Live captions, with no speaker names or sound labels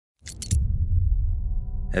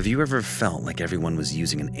Have you ever felt like everyone was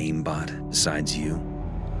using an aimbot besides you?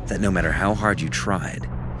 That no matter how hard you tried,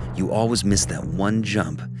 you always missed that one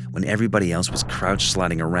jump when everybody else was crouch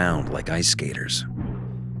sliding around like ice skaters?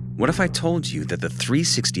 What if I told you that the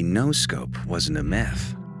 360 no-scope wasn't a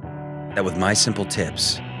myth? That with my simple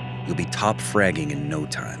tips, you'll be top fragging in no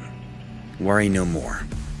time. Worry no more,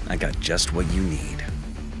 I got just what you need.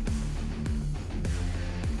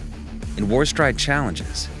 In Warstride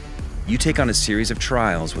challenges, you take on a series of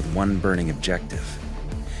trials with one burning objective: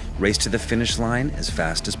 race to the finish line as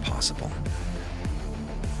fast as possible.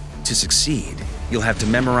 To succeed, you'll have to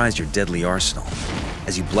memorize your deadly arsenal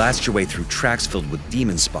as you blast your way through tracks filled with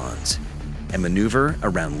demon spawns and maneuver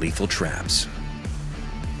around lethal traps.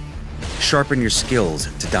 Sharpen your skills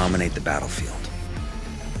to dominate the battlefield.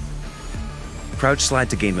 Crouch slide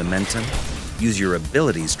to gain momentum, use your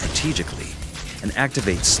abilities strategically, and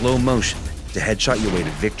activate slow motion to headshot your way to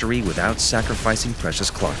victory without sacrificing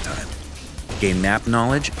precious clock time. Gain map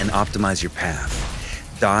knowledge and optimize your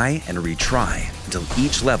path. Die and retry until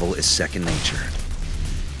each level is second nature.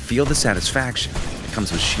 Feel the satisfaction that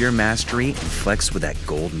comes with sheer mastery and flex with that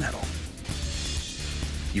gold medal.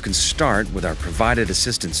 You can start with our provided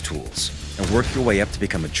assistance tools and work your way up to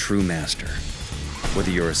become a true master.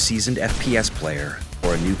 Whether you're a seasoned FPS player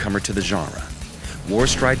or a newcomer to the genre,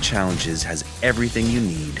 Warstride Challenges has everything you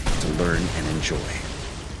need to learn and enjoy.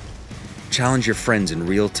 Challenge your friends in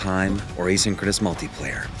real time or asynchronous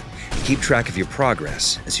multiplayer, and keep track of your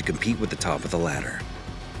progress as you compete with the top of the ladder.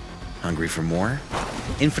 Hungry for more?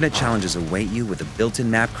 Infinite challenges await you with a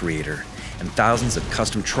built-in map creator and thousands of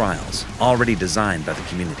custom trials already designed by the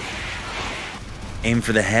community. Aim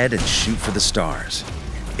for the head and shoot for the stars.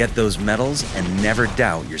 Get those medals and never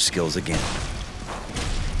doubt your skills again.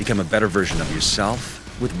 Become a better version of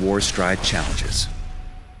yourself with Warstride Challenges.